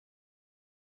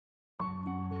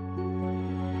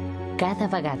Cada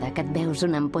vegada que et veus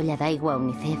una ampolla d'aigua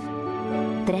Unicef,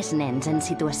 3 nens en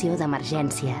situació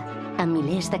d'emergència, a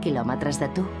milers de quilòmetres de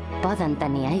tu, poden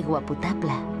tenir aigua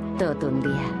potable tot un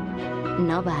dia.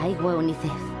 Nova aigua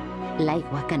Unicef.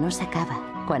 L'aigua que no s'acaba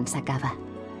quan s'acaba.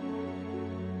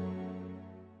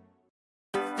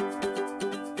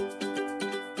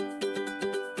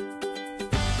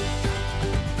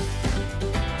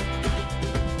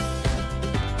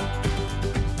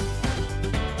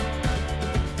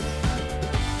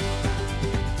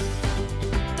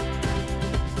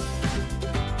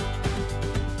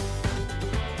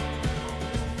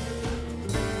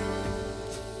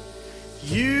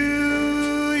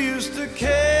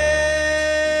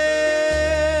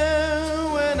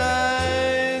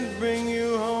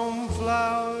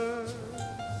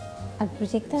 El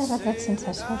projecte de Retrats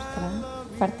sense sostre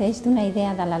parteix d'una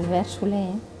idea de l'Albert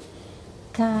Soler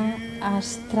que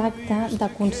es tracta de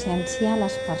conscienciar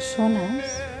les persones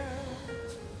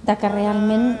de que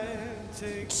realment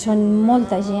són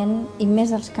molta gent, i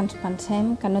més els que ens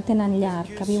pensem, que no tenen llar,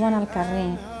 que viuen al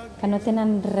carrer, que no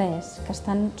tenen res, que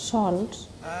estan sols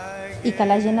i que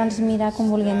la gent els mira com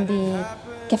volien dir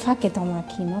què fa aquest home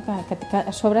aquí, no? Que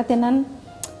a sobre tenen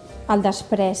el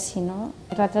despreci. No?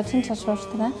 Retrats sense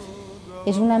sostre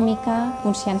és una mica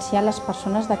conscienciar les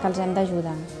persones de que els hem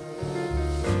d'ajudar.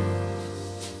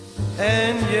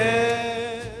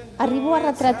 Arribo a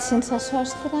Retrats sense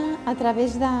sostre a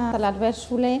través de l'Albert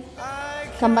Soler,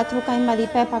 que em va trucar i em va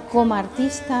dir: Pepa, com a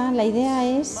artista, la idea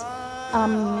és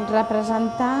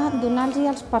representar, donar-los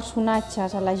als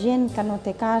personatges, a la gent que no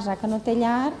té casa, que no té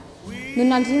llar,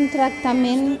 donar-los un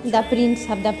tractament de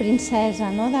príncep, de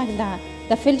princesa, no?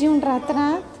 De fer-los un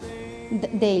retrat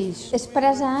d'ells. He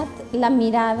expressat la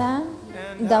mirada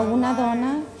d'una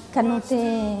dona que no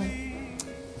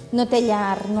té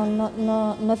llar,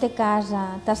 no té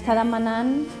casa, t'està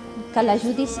demanant que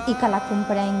l'ajudis i que la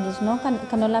comprenguis, no?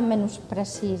 Que no la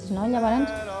menosprecis. No?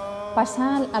 Llavors,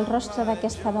 passar el rostre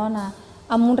d'aquesta dona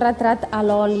amb un retrat a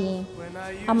l'oli,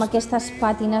 amb aquestes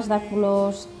pàtines de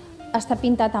colors, està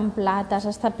pintat en plates,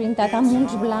 està pintat amb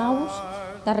uns blaus,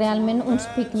 de realment uns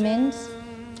pigments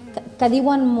que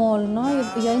diuen molt, no?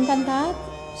 Jo he intentat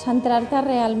centrar-te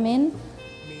realment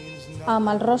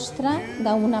amb el rostre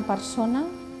d'una persona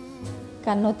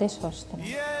que no té sostre.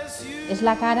 És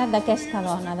la cara d'aquesta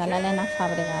dona, de l'Elena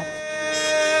Fabregat.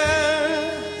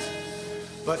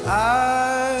 But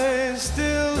I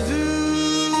still do.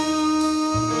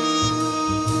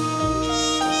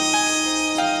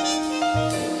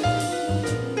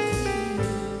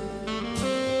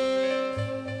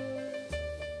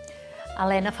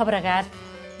 Elena Fabregat,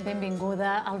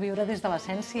 benvinguda al Viure des de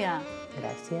l'Essència.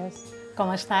 Gràcies.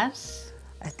 Com estàs?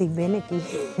 Estic ben aquí,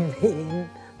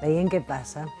 veient què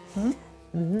passa.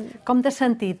 Com t'has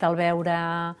sentit al veure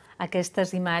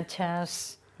aquestes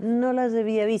imatges? No les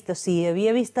havia vist, o sigui,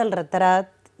 havia vist el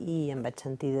retrat i em vaig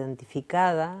sentir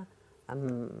identificada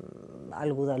amb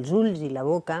algú dels ulls i la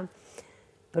boca,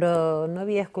 però no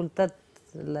havia escoltat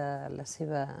la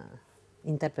seva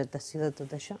interpretació de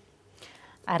tot això.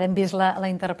 Ara hem vist la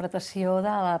interpretació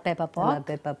de la Pepa Poch,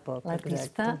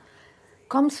 l'artista.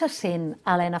 Com se sent,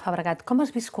 Elena Fabregat? Com has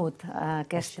viscut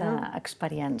aquesta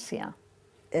experiència?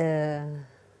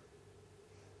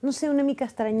 No sé, una mica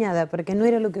estranyada, perquè no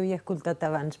era el que havia escoltat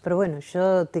abans, però bueno,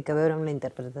 això té a veure amb la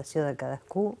interpretació de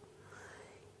cadascú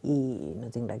i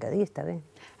no tinc res a dir, està bé.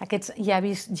 Aquests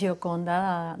llavis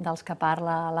Gioconda dels que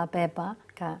parla la Pepa,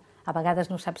 que a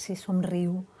vegades no saps si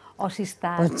somriu o si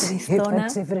està tristona.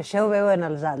 Pot ser, però això ho veuen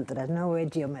els altres, no ho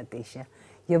veig jo mateixa.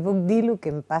 Jo puc dir el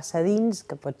que em passa dins,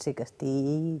 que pot ser que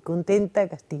estigui contenta,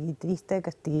 que estigui trista,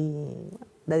 que estigui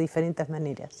de diferents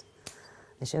maneres.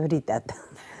 Això és veritat.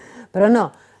 Però no,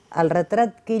 el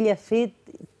retrat que ella ha fet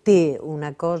té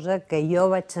una cosa que jo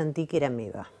vaig sentir que era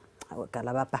meva, que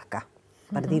la va pescar,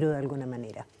 per dir-ho d'alguna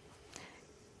manera.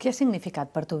 Què ha significat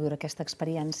per tu viure aquesta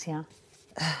experiència?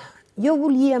 Jo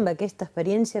volia, amb aquesta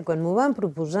experiència, quan m'ho van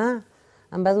proposar,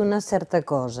 em va donar certa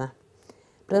cosa.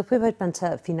 Però després vaig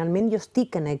pensar, finalment jo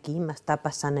estic aquí, m'està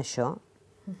passant això,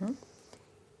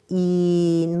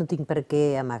 i no tinc per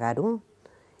què amagar-ho.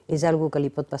 És una cosa que li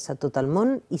pot passar a tot el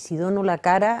món, i si dono la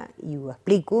cara i ho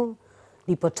explico,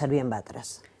 li pot servir amb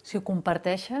altres. Si ho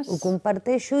comparteixes? Ho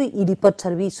comparteixo i li pot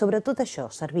servir, sobretot això,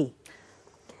 servir.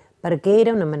 Perquè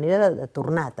era una manera de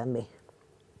tornar, també.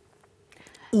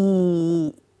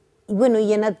 I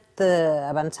he anat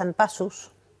avançant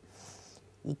passos,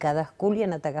 i cadascú li ha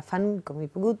anat agafant com he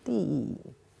pogut i...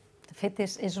 De fet,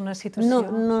 és una situació...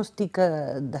 No estic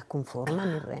desconforme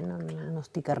ni res, no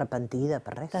estic arrepentida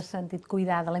per res. T'has sentit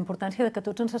cuidada, la importància que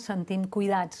tots ens sentim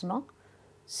cuidats, no?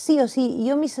 Sí, o sigui,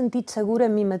 jo m'he sentit segura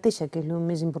en mi mateixa, que és el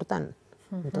més important,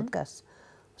 en tot cas.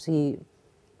 O sigui,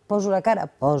 poso la cara,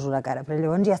 però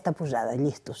llavors ja està posada,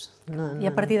 llestos. I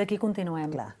a partir d'aquí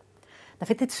continuem. Clar. De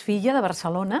fet, ets filla de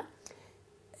Barcelona.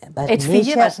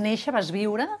 Vas néixer, vas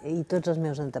viure. I tots els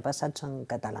meus antepassats són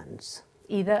catalans.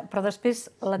 Però després,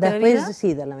 la teva vida... Després,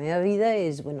 sí, de la meva vida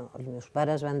és... Els meus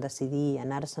pares van decidir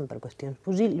anar-se'n per qüestions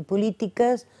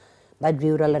polítiques. Vaig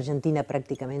viure a l'Argentina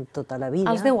pràcticament tota la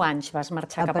vida. Als 10 anys vas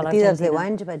marxar cap a l'Argentina. A partir dels 10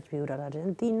 anys vaig viure a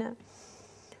l'Argentina.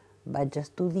 Vaig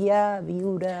estudiar,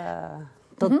 viure...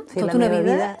 fer la meva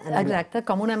vida. Exacte,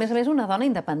 com a més a més una dona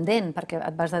independent, perquè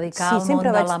et vas dedicar al món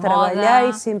de la moda. Sí, sempre vaig treballar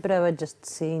i sempre vaig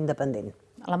ser independent.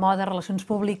 La moda, relacions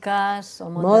públiques...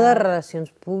 Moda, relacions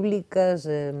públiques...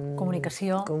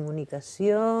 Comunicació.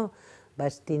 Comunicació.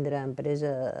 Vaig tindre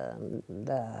empresa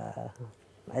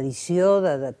d'edició,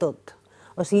 de tot.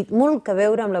 O sigui, molt que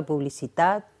veure amb la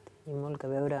publicitat i molt que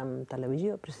veure amb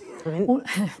televisió, precisament.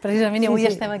 Precisament, i avui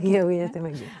estem aquí. I avui estem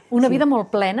aquí. Una vida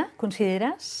molt plena,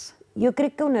 consideres? Jo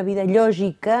crec que una vida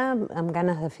lògica, amb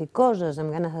ganes de fer coses, amb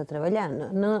ganes de treballar.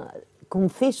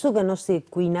 Confesso que no sé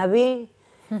cuinar bé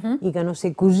i que no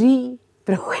sé cosir,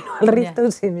 però bueno, el resta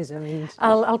ho sé més o menys.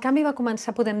 El canvi va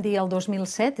començar, podem dir, el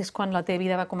 2007, és quan la teva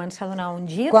vida va començar a donar un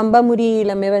gir? Quan va morir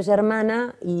la meva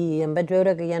germana i em vaig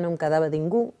veure que ja no em quedava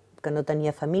ningú, que no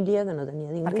tenia família, que no tenia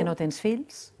ningú. Perquè no tens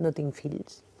fills? No tinc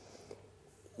fills.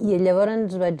 I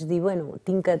llavors vaig dir, bueno,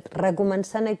 tinc que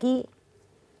recomençar aquí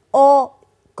o,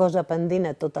 cosa pendent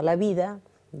a tota la vida,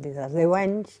 des dels 10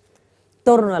 anys,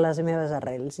 torno a les meves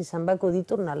arrels. I se'm va acudir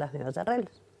tornar a les meves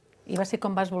arrels. I va ser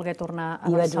com vas voler tornar a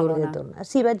Barcelona? I vaig voler tornar.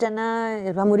 Sí, vaig anar,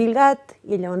 es va morir el gat,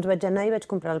 i llavors vaig anar i vaig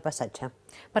comprar el passatge.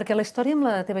 Perquè la història amb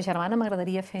la teva germana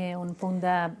m'agradaria fer un punt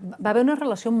de... Va haver una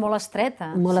relació molt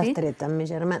estreta, sí? Molt estreta, amb ma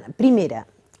germana. Primera,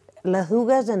 les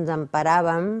dues ens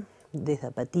emparàvem, des de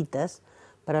petites,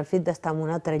 per al fet d'estar en un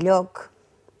altre lloc,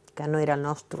 que no era el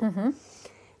nostre.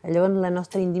 Llavors la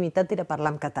nostra intimitat era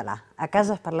parlar en català. A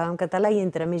casa es parlava en català i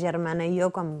entre ma germana i jo,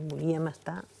 quan volíem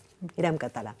estar, era en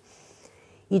català.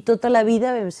 I tota la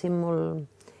vida vam ser molt...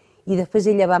 I després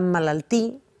ella va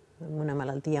emmalaltir, amb una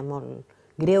malaltia molt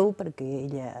greu, perquè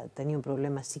ella tenia un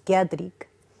problema psiquiàtric,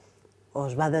 o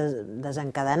es va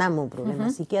desencadenar amb un problema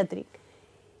psiquiàtric,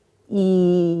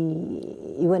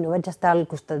 i bueno, vaig estar al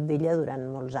costat d'ella durant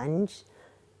molts anys,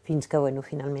 fins que, bueno,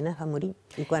 finalment es va morir.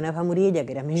 I quan es va morir ella,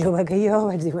 que era més jove que jo,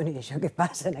 vaig dir, bueno, i això què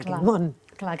passa en aquest món?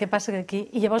 Clar, què passa aquí?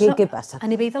 I llavors, què passa? A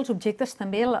nivell dels objectes,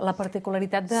 també la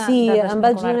particularitat de desvincular-te. Sí, em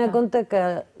vaig donar compte que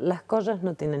les coses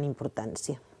no tenen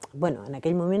importància. Bueno, en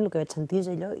aquell moment el que vaig sentir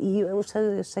és allò, i ho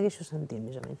segueixo sentint,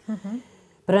 més o menys.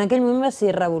 Però en aquell moment va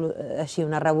ser així,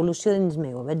 una revolució dins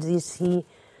meu. Vaig dir, si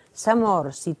s'ha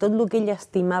mort, si tot el que ella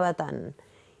estimava tant,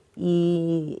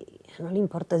 i no li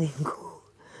importa a ningú,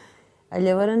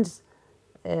 llavors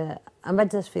em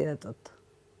vaig desfer de tot.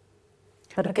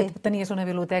 Perquè tenies una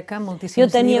biblioteca amb moltíssims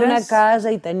llibres. Jo tenia una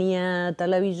casa i tenia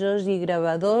televisors i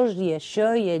gravadors i això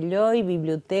i allò i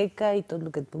biblioteca i tot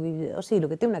el que et pugui... O sigui, el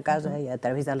que té una casa a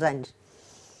través dels anys.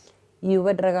 I ho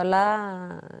vaig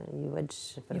regalar i ho vaig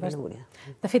fer una volia.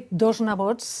 De fet, 2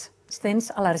 nebots tens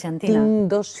a l'Argentina.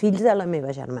 Tinc 2 fills de la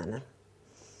meva germana.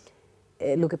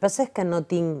 El que passa és que no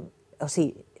tinc... O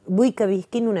sigui, vull que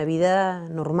visquin una vida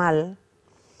normal,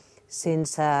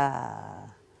 sense...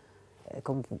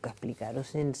 com puc explicar-ho,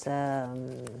 sense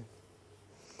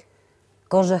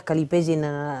coses que li pegin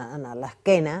a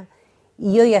l'esquena,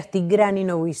 i jo ja estic gran i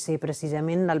no vull ser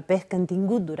precisament el pes que han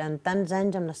tingut durant tants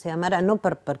anys amb la seva mare, no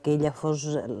perquè ella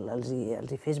els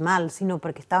hi fes mal, sinó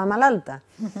perquè estava malalta.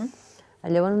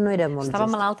 Llavors no era molt just. Estava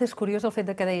malalta, és curiós el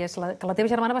fet que deies que la teva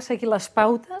germana va seguir les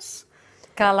pautes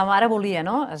que la mare volia,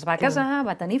 no? Es va casar,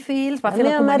 va tenir fills, va fer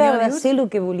la comunió. La meva mare va ser el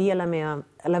que volia la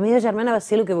meva germana, va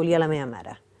ser el que volia la meva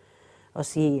mare. O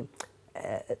sigui,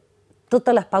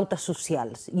 totes les pautes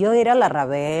socials. Jo era la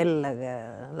rebel,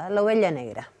 l'ovella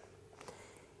negra.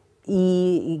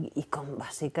 I com va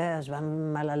ser que es va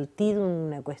emmalaltir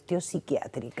d'una qüestió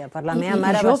psiquiàtrica. Per la meva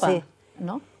mare va ser...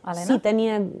 no, Elena? Sí,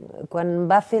 tenia... Quan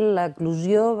va fer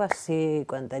l'eclosió va ser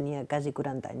quan tenia quasi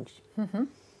 40 anys.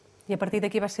 I a partir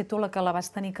d'aquí va ser tu la que la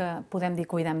vas tenir que, podem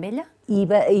dir, cuidar amb ella? I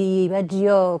vaig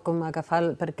jo com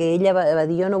agafar... Perquè ella va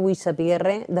dir, jo no vull saber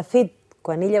res. De fet,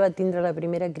 quan ella va tindre la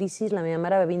primera crisi, la meva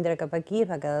mare va vindre cap aquí,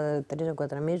 va quedar 3 o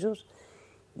 4 mesos,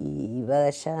 i va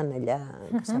deixar allà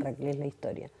que s'arreglés la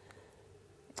història.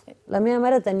 La meva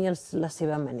mare tenia la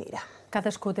seva manera.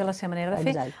 Cadascú té la seva manera de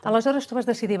fer. Aleshores, tu vas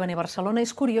decidir venir a Barcelona.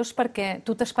 És curiós perquè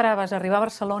tu t'esperaves arribar a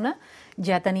Barcelona,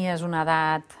 ja tenies una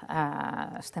edat,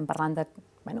 estem parlant de...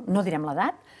 no direm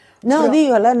l'edat, No,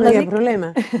 digue-la, no hi ha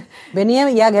problema. Venia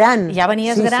ja gran. Ja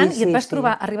venies gran i et vas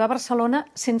trobar arribar a Barcelona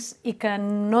i que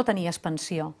no tenies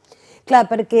pensió. Clar,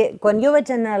 perquè quan jo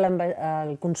vaig anar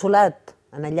al consulat,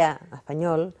 allà,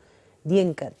 espanyol,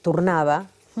 dient que tornava,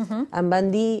 em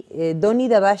van dir, doni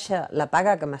de baixa la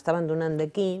paga que m'estaven donant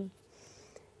d'aquí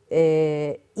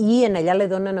i allà la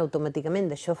donen automàticament.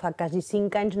 D'això fa quasi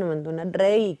 5 anys no m'han donat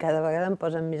res i cada vegada em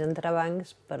posen més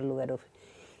entrebancs per poder-ho fer.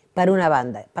 Per una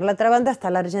banda. Per l'altra banda està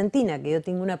l'Argentina, que jo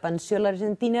tinc una pensió a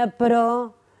l'Argentina,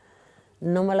 però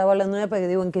no me la volen donar perquè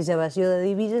diuen que és evasió de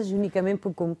divises i únicament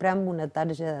puc comprar amb una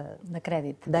tarja... De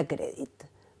crèdit. De crèdit.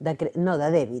 No,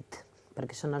 de dèbit,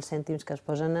 perquè són els cèntims que es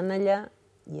posen allà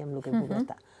i amb el que puc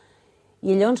gastar.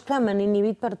 I llavors, clar, m'han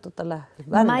inhibit per totes les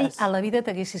bandes. Mai a la vida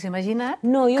t'haguessis imaginat que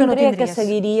no no tindries. No, jo creia que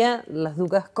seguiria les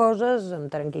dues coses amb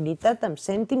tranquil·litat, amb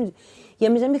cèntims, i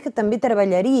a més que també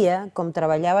treballaria, com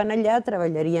treballaven allà,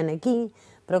 treballarien aquí,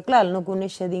 però clar, al no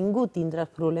conèixer ningú,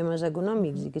 tindràs problemes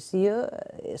econòmics i que si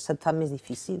se't fa més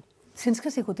difícil. Sents que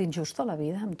ha sigut injusta la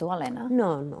vida amb tu, Elena?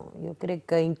 No, jo crec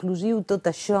que inclusiu tot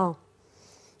això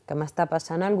que m'està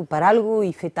passant per alguna cosa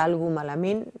i fet alguna cosa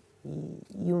malament,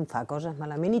 i un fa coses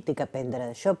malament i té que aprendre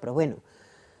d'això, però bueno,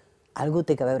 algú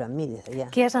té que veure amb mi des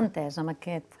d'allà. Què has entès amb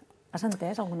aquest? Has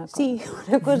entès alguna cosa? Sí,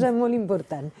 una cosa molt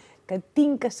important, que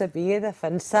tinc que saber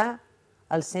defensar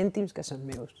els cèntims que són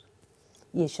meus.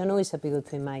 I això no ho he sapigut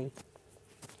fer mai.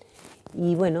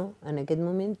 I bueno, en aquest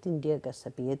moment tindria que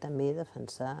saber també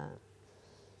defensar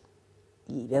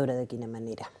i veure de quina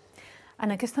manera. En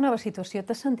aquesta nova situació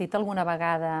t'has sentit alguna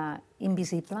vegada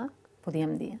invisible,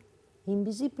 podríem dir?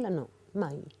 Invisible no,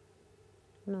 mai.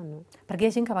 No. Perquè hi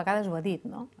ha gent que a vegades ho ha dit,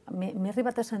 no? M'he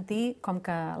arribat a sentir com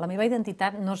que la meva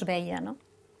identitat no es veia, no?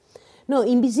 No,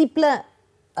 invisible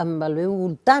amb el meu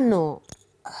voltant o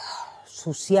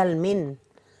socialment,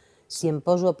 si em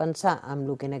poso a pensar en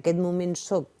el que en aquest moment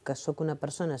soc, que soc una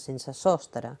persona sense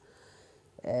sostre,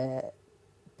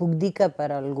 puc dir que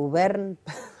per al govern,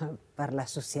 per la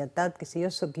societat, que si jo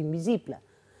soc invisible.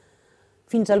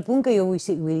 Fins al punt que jo vull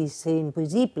ser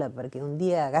invisible, perquè un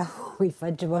dia agafo i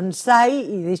faig bonsai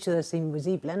i deixo de ser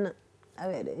invisible. A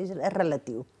veure, és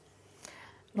relatiu.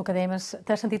 El que dèiem és,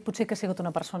 t'has sentit potser que has sigut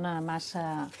una persona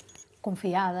massa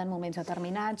confiada en moments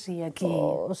determinats i aquí...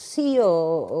 Sí,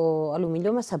 o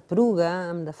potser massa pruga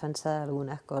en defensar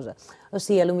algunes coses. O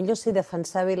sigui, potser sé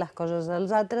defensar bé les coses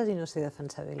dels altres i no sé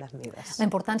defensar bé les meves. La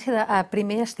importància de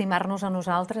primer estimar-nos a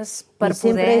nosaltres per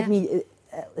poder...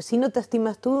 Si no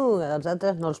t'estimes tu, els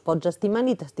altres no els pots estimar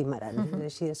ni t'estimaran. És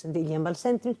així de senzill. I amb els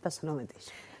cèntims passa el mateix.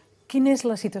 Quina és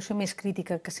la situació més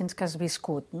crítica que sents que has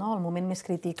viscut, el moment més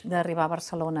crític d'arribar a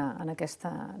Barcelona en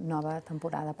aquesta nova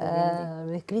temporada, podríem dir?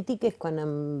 El més crític és quan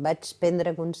em vaig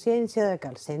prendre consciència que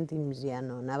els cèntims ja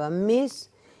no anaven més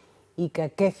i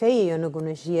que què feia? Jo no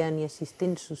coneixia ni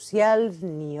assistents socials,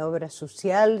 ni obres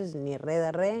socials, ni res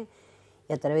de res.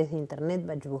 I a través d'internet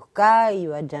vaig buscar i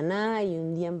vaig anar i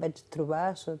un dia em vaig trobar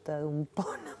sota d'un pont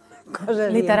amb una cosa...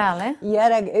 Literal, eh? I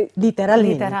ara,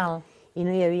 literalment. Literal. I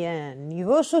no hi havia ni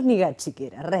gossos ni gats,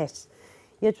 siquiera, res.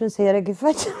 I vaig pensar, i ara què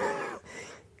faig?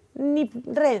 Ni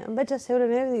res, em vaig asseure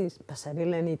allà i dic, passaré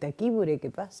la nit aquí, veuré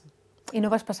què passa. I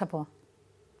no vas passar por?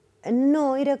 No,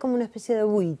 era com una espècie de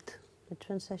buit. Vaig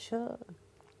pensar, això...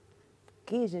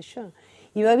 Què és això?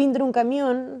 I va vindre un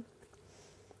camió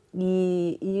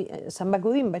i se'm va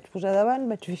acudir, em vaig posar davant,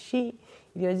 vaig fer així,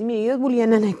 i li vaig dir, mira, jo volia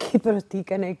anar aquí, però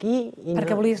estic aquí.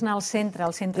 Perquè volies anar al centre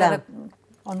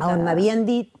on m'havien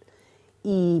dit,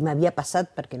 i m'havia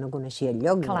passat perquè no coneixia el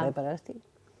lloc, no res per l'estil.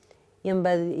 I em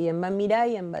va mirar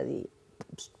i em va dir,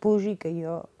 pugi que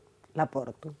jo la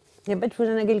porto. I em vaig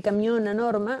posar en aquell camió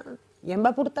enorme i em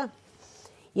va portar.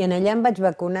 I en allà em vaig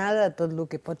vacunar de tot el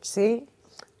que pot ser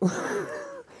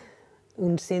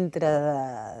un centre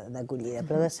d'acollida.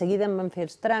 Però de seguida em van fer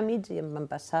els tràmits i em van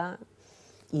passar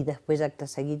i després, acte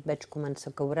seguit, vaig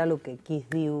començar a cobrar el que aquí es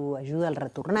diu ajuda al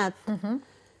retornat,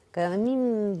 que a mi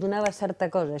em donava certa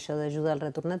cosa, això d'ajuda al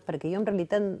retornat, perquè jo, en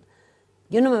realitat,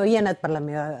 jo no m'havia anat per la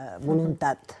meva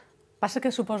voluntat. Passa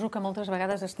que suposo que moltes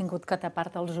vegades has tingut que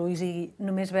tapar-te els ulls i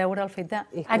només veure el fet de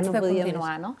haig de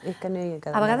continuar, no?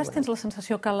 A vegades tens la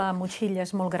sensació que la motxilla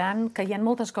és molt gran, que hi ha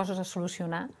moltes coses a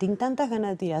solucionar. Tinc tantes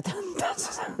ganes de tirar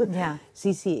tantes. Ja.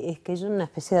 Sí, és que és una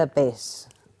espècie de pes,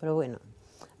 però bueno,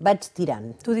 vaig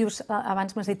tirant. Tu dius,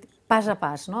 abans m'has dit, pas a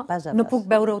pas, no? Pas a pas. No puc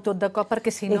veure-ho tot de cop perquè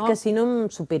si no... És que si no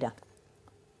em supera.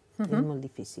 És molt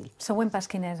difícil. El següent pas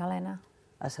quin és, Elena?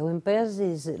 El següent pas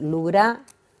és lograr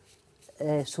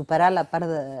superar la part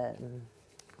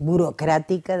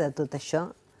burocràtica de tot això,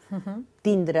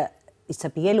 tindre i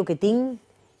saber el que tinc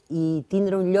i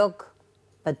tindre un lloc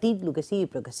petit, el que sigui,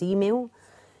 però que sigui meu,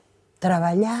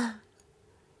 treballar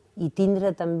i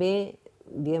tindre també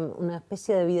una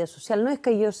espècie de vida social. No és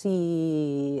que jo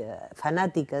sigui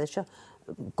fanàtica d'això,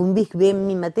 convic bé amb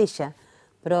mi mateixa,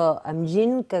 però amb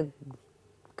gent que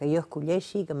jo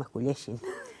escolleixi i que m'escolleixin.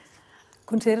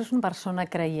 Consideres una persona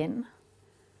creient?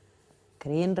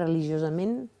 Creient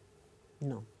religiosament,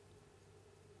 no.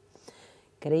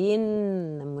 Creient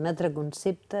en un altre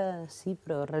concepte, sí,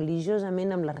 però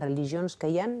religiosament, amb les religions que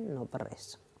hi ha, no per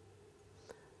res.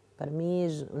 Per mi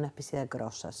és una espècie de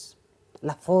crosses.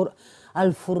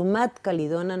 El format que li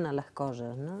donen a les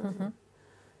coses, no?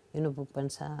 Jo no puc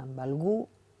pensar en algú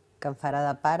que em farà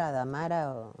de pare, de mare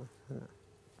o...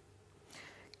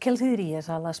 Què els diries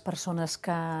a les persones que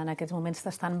en aquests moments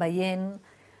t'estan veient,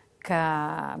 que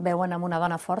veuen amb una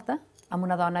dona forta, amb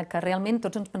una dona que realment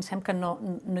tots ens pensem que no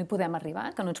hi podem arribar,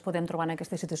 que no ens podem trobar en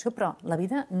aquesta situació, però la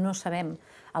vida no sabem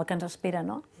el que ens espera,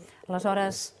 no?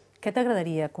 Aleshores, què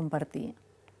t'agradaria compartir?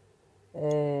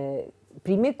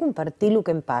 Primer, compartir el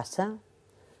que em passa,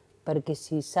 perquè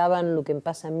si saben el que em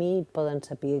passa a mi, poden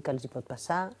saber què els hi pot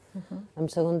passar. En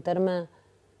segon terme,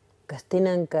 que es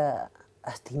tenen que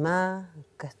estimar,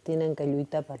 que es tenen que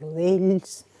lluitar per lo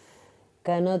d'ells,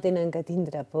 que no tenen que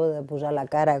tindre por de posar la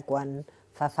cara quan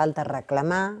fa falta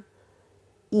reclamar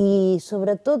i,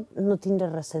 sobretot, no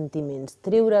tindre ressentiments.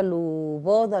 Treure lo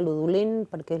bo de lo dolent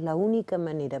perquè és l'única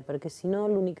manera, perquè si no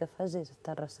l'únic que fas és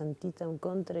estar ressentit en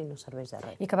contra i no serveix de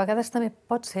res. I que a vegades també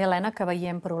pot ser, Elena, que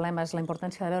veiem problemes, la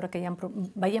importància de veure que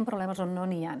veiem problemes on no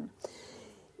n'hi ha.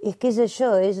 És que és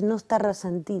això, és no estar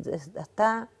ressentit, és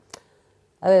estar...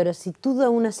 A veure, si tu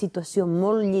d'una situació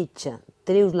molt lletja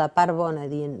treus la part bona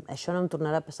dient això no em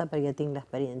tornarà a passar perquè ja tinc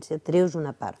l'experiència, treus una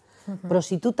part. Però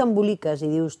si tu t'emboliques i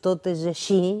dius tot és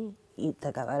així, i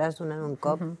t'acabaràs donant un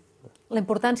cop... La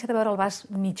importància de veure el vas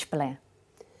mig ple.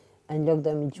 En lloc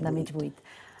de mig buit. De mig buit.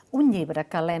 Un llibre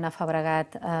que Elena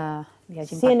Fabregat li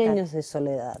hagi impactat. 100 años de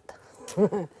soledad.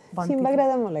 Sí, em va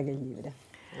agradar molt aquell llibre.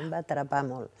 Em va atrapar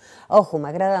molt. Ojo,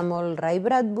 m'agrada molt Ray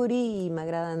Bradbury i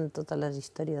m'agraden totes les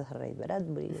històries de Ray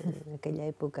Bradbury, en aquella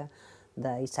època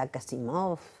d'Isaac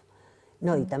Asimov.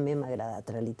 No, i també m'ha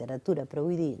agradat la literatura, però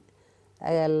vull dir,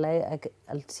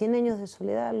 el 100 años de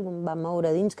soledad em va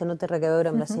moure dins, que no té res a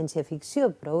veure amb la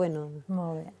ciència-ficció, però bueno,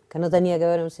 que no tenia a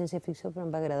veure amb ciència-ficció, però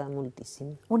em va agradar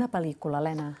moltíssim. Una pel·lícula,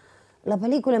 Elena. La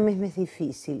pel·lícula més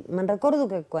difícil. Me'n recordo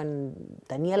que quan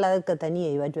tenia l'edat que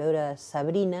tenia i vaig veure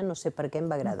Sabrina, no sé per què em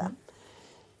va agradar.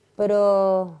 Però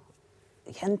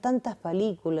hi ha tantes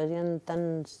pel·lícules, hi ha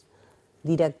tants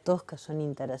directors que són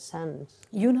interessants.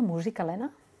 I una música, Elena?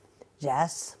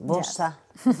 Jazz, bossa,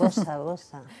 bossa,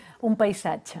 bossa. Un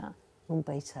paisatge. Un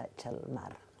paisatge, el mar.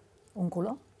 Un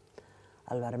color?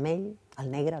 El vermell,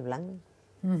 el negre, el blanc.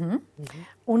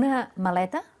 Una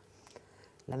maleta?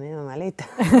 La meva maleta.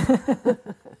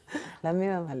 La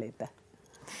meva maleta.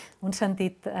 Un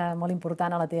sentit molt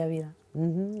important a la teva vida.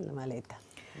 La maleta.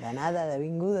 D'anada, de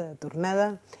vinguda, de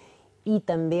tornada i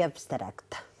també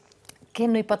abstracta. Què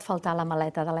no hi pot faltar a la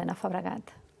maleta d'Elena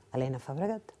Fabregat? Elena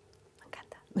Fabregat.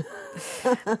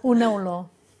 M'encanta. Una olor.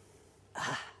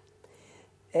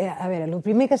 A veure, el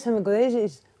primer que se m'acudeix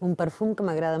és un perfum que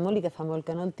m'agrada molt i que fa molt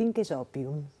que no el tinc, que és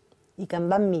òpium. I que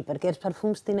em va amb mi, perquè els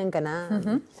perfums tenen que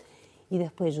anar... I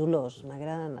després olors,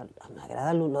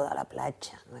 m'agrada l'olor de la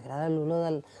platja, m'agrada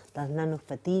l'olor dels nanos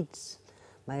petits,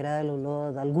 m'agrada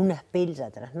l'olor d'algunes pells,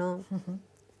 altres no.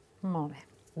 Molt bé.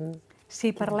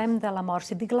 Si parlem de la mort,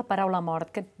 si et dic la paraula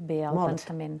mort, què et ve al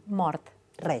pensament? Mort.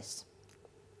 Res.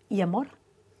 I amor?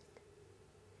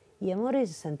 I amor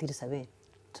és sentir-se bé.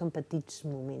 Són petits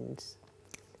moments.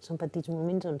 Són petits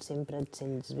moments on sempre et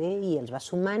sents bé i els vas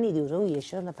sumant i dius, ui,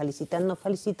 això és la felicitat. No,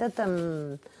 felicitat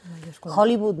amb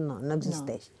Hollywood no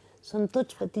existeix. Són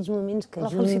tots petits moments que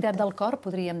junten... La felicitat del cor,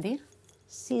 podríem dir?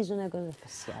 Sí, és una cosa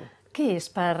especial. Què és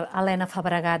per Elena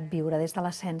Fabregat viure des de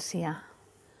l'essència?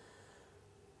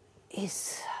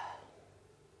 És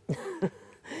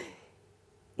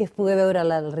poder veure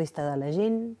la resta de la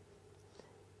gent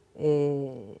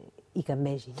i que em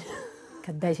vegin. Que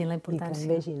et vegin la importància. I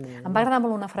que em vegin. Em va agradar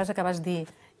molt una frase que vas dir,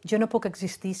 jo no puc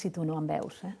existir si tu no em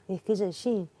veus. És que és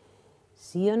així.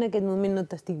 Si jo en aquest moment no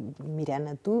t'estic mirant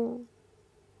a tu,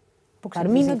 per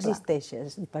mi no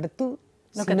existeixes. Per tu,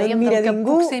 si no et mira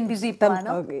ningú, puc ser invisible,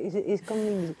 tampoc. És com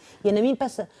invisible. I a mi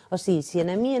passa... O sigui, si a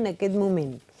mi en aquest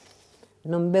moment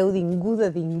no em veu ningú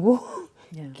de ningú,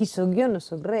 qui sóc jo? No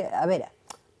sóc res. A veure,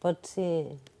 pot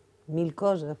ser 1000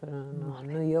 coses, però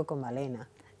no jo com a Elena.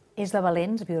 És de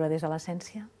valents viure des de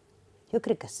l'essència? Jo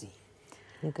crec que sí.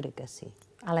 Jo crec que sí.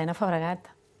 Elena Fabregat,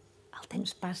 el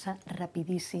temps passa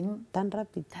rapidíssim. Tan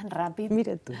ràpid. Tan ràpid.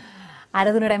 Mira tu.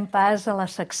 Ara donarem pas a la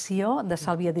secció de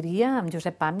Salviaduria amb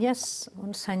Josep Pàmies,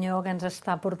 un senyor que ens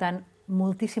està portant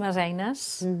moltíssimes eines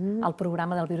al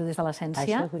programa del Viure des de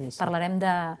l'essència. Parlarem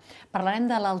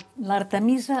de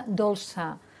l'artemisa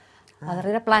dolça, la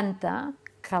darrera planta,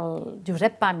 que el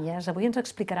Josep Pàmies avui ens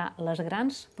explicarà les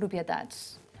grans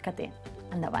propietats que té.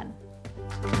 Endavant.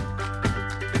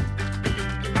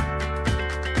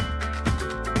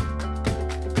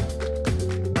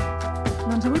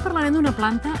 Doncs avui parlarem d'una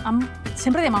planta amb...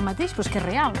 Sempre diem el mateix, però és que és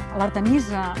real.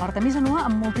 L'artemisa nua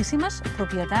amb moltíssimes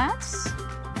propietats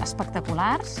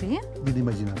espectaculars, sí?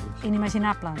 Inimaginables.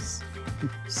 Inimaginables.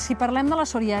 Si parlem de la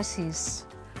psoriasis,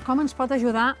 com ens pot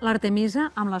ajudar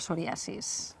l'artemisa amb la psoriasis?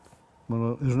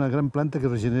 És una gran planta que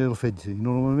regenera el fetge.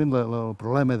 Normalment el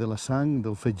problema de la sang,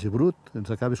 del fetge brut, ens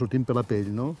acaba sortint per la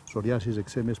pell, no? Psoriasis,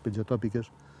 eczemes, pells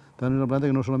atòpiques. Tant és una planta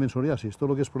que no solament psoriasis,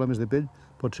 tot el que és problemes de pell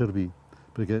pot servir,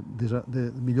 perquè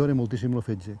millora moltíssim el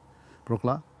fetge. Però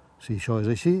clar, si això és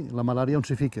així, la malària on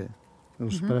s'hi fica?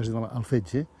 Els paràsits al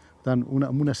fetge. Per tant,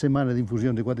 amb una setmana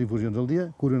d'infusions, de 4 infusions al dia,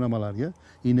 cura una malària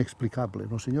inexplicable.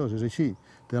 No, senyors, és així.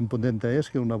 Tan potenta és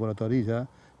que un laboratori ja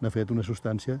n'ha fet una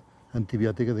substància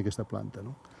antibiòtica d'aquesta planta.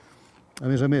 A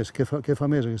més, què fa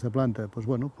més aquesta planta?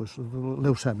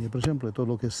 Leucèmia, per exemple,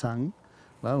 tot el que és sang.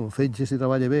 El fetge si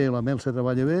treballa bé, la mel si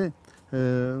treballa bé,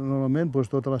 normalment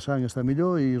tota la sang està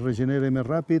millor i regenera més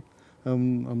ràpid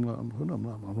amb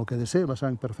el que ha de ser, la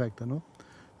sang perfecta.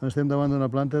 Estem davant d'una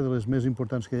planta de les més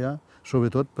importants que hi ha,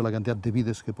 sobretot per la quantitat de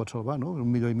vides que pot salvar. 1,5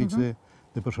 milió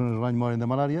de persones a l'any moren de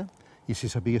malària, i si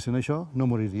sapiguessin això no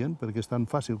moririen, perquè és tan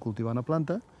fàcil cultivar una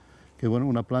planta que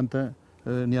una planta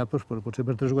n'hi ha potser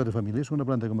per 3 o 4 famílies, una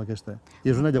planta com aquesta. I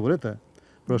és una llavoreta,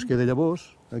 però és que de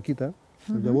llavors, aquí està,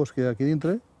 les llavors que hi ha aquí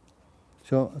dintre,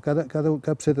 cada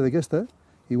capseta d'aquesta,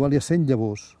 igual hi ha 100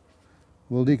 llavors.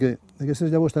 Vol dir que aquestes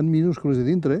llavors tan minúscules de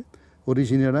dintre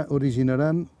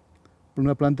originaran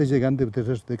una planta gegant de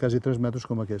quasi 3 metres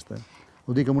com aquesta.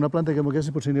 Vol dir que amb una planta com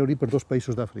aquesta potser n'hi hauria per 2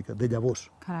 països d'Àfrica, de llavors.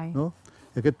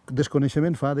 Aquest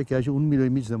desconeixement fa que hi hagi 1,5 milió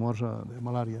de morts de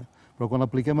malària. Però quan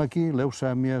l'apliquem aquí,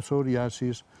 leucèmia,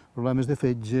 psoriasis, problemes de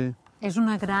fetge... És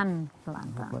una gran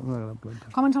planta. Una gran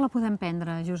planta. Com ens la podem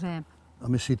prendre, Josep? A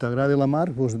més, si t'agrada la mar,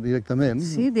 doncs directament.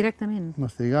 Sí, directament.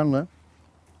 Mastigant-la.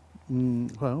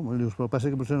 Però el que passa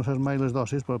és que potser no saps mai les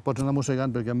dosis, però pots anar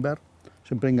mossegant, perquè en verd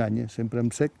sempre enganya, sempre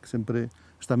en sec, sempre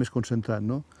està més concentrat,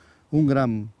 no? 1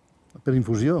 gram per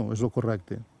infusió és el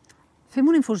correcte. Fem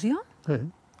una infusió? Sí.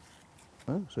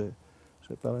 Se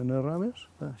separen les rames,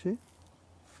 així.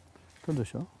 Tot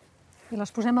això. I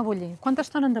les posem a bullir. Quanta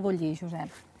estona han de bullir,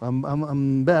 Josep?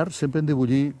 En verd sempre hem de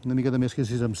bullir una mica de més que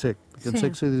si és en sec, perquè en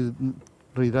sec se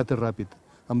rehidrata ràpid.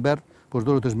 En verd, doncs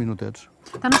 2 o 3 minutets.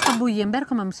 Tant es pot bullir en verd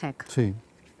com en sec? Sí.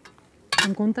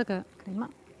 En compte que crema.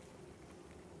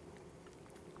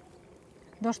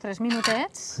 2 o 3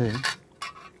 minutets. Sí.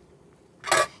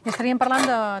 I estaríem parlant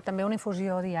de també una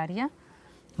infusió diària?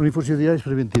 Una infusió diària és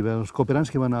preventiva. Els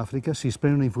cooperants que van a Àfrica, si es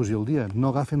prenen una infusió al dia,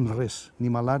 no agafen res, ni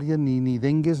malària, ni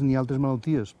dengues, ni altres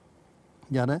malalties.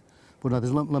 I ara,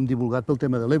 nosaltres l'hem divulgat pel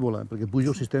tema de l'èbola, perquè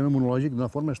puja el sistema immunològic d'una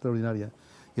forma extraordinària.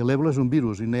 I l'èbola és un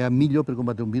virus, i no hi ha millor per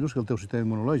combatre un virus que el teu sistema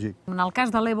immunològic. En el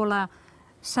cas de l'èbola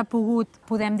s'ha pogut,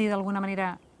 podem dir d'alguna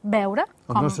manera, veure?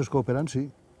 Els nostres cooperants sí,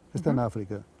 estan a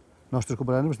Àfrica. Els nostres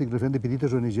cooperants m'estic referint de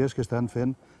petites ONGs que estan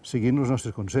seguint els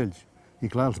nostres consells. I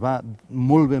clar, els va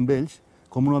molt bé amb ells,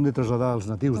 com no hem de traslladar als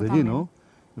natius d'allí, no?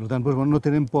 Per tant, no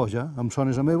tenen por ja, amb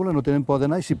zones amb èbola, no tenen por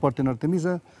d'anar, i si porten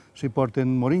artemisa, si porten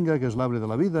moringa, que és l'arbre de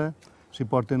la vida, si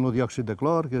porten el diòxid de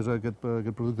clor, que és aquest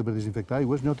producte per desinfectar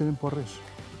aigües, no tenen por res.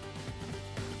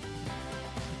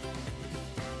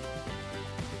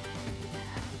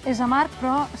 És amarg,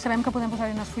 però sabem que podem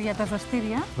posar-hi unes fulletes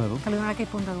d'estíria, que li donarà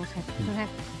aquell punt de dolcet. Josep.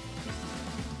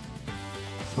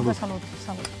 Salut. Salut.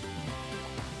 Salut.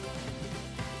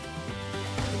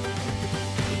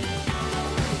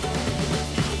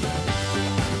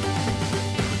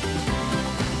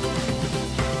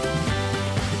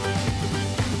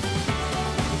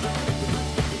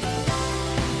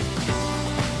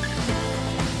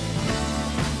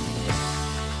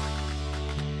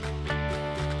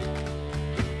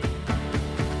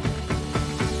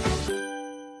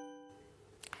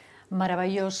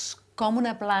 Meravellós com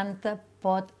una planta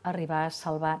pot arribar a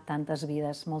salvar tantes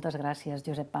vides. Moltes gràcies,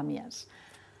 Josep Pàmies.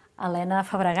 Elena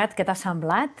Fabregat, què t'ha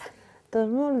semblat? Doncs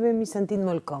molt bé, m'he sentit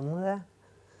molt còmoda.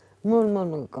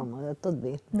 Molt còmoda, tot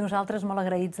bé. Nosaltres molt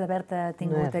agraïts d'haver-te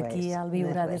tingut aquí al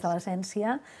Viure des de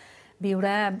l'essència.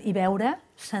 Viure i veure,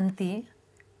 sentir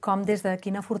com des de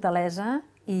quina fortalesa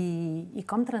i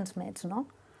com transmets, no?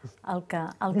 el que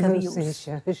No vius.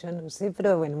 sé, això no ho sé,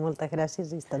 però moltes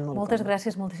gràcies i he estat molt Moltes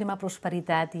gràcies, moltíssima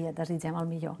prosperitat i et desitgem el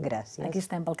millor. Gràcies. Aquí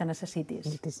estem pel que necessitis.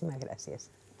 Moltíssimes gràcies.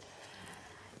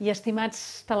 I,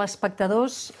 estimats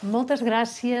telespectadors, moltes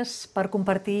gràcies per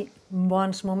compartir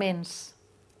bons moments.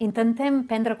 Intentem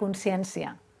prendre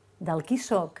consciència del qui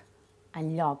sóc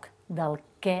en lloc del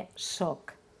què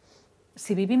sóc.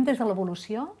 Si vivim des de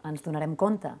l'evolució, ens donarem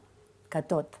compte que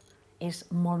tot és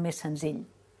molt més senzill.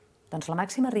 Doncs la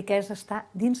màxima riquesa està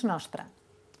dins nostra,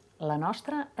 la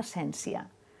nostra essència.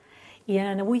 I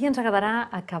avui ens agradarà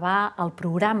acabar el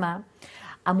programa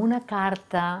amb una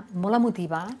carta molt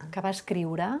emotiva que va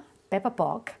escriure Pep a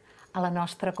poc a la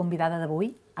nostra convidada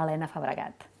d'avui, Elena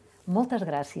Fabregat. Moltes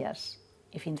gràcies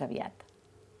i fins aviat.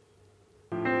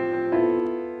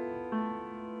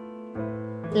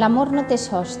 L'amor no té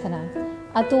sostre.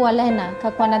 A tu, Elena, que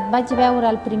quan et vaig veure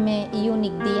el primer i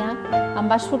únic dia em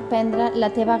va sorprendre la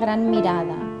teva gran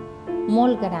mirada,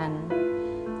 molt gran.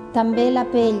 També la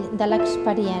pell de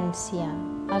l'experiència,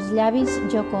 els llavis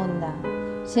joconda,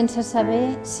 sense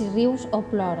saber si rius o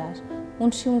plores,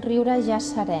 un somriure ja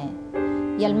serè,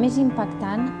 i el més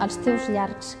impactant, els teus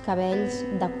llargs cabells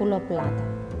de color plata.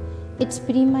 Ets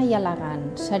prima i elegant,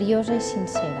 seriosa i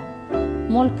sincera,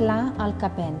 molt clar el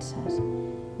que penses.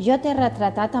 Jo t'he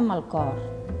retratat amb el cor,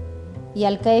 i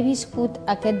el que he viscut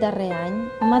aquest darrer any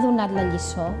m'ha donat la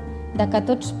lliçó de que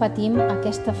tots patim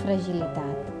aquesta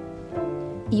fragilitat.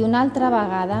 I una altra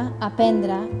vegada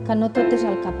aprendre que no tot és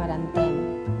el que aparentem.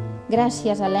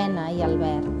 Gràcies, Elena i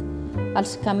Albert,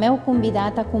 els que m'heu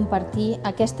convidat a compartir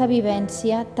aquesta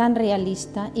vivència tan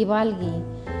realista i valgui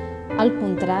el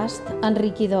contrast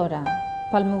enriquidora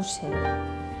pel meu ser.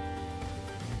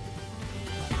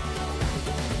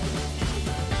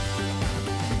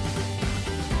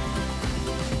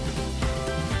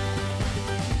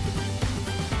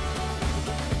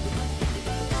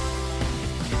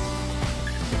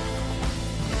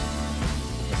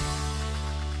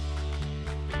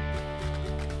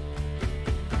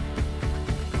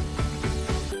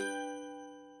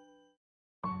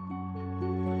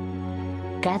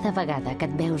 Cada vegada que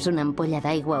et veus una ampolla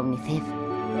d'aigua a UNICEF,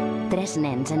 3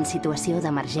 nens en situació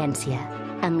d'emergència,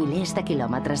 a milers de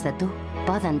quilòmetres de tu,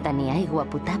 poden tenir aigua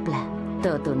potable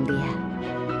tot un dia.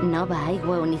 Nova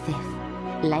aigua UNICEF.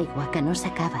 L'aigua que no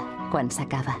s'acaba quan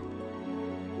s'acaba.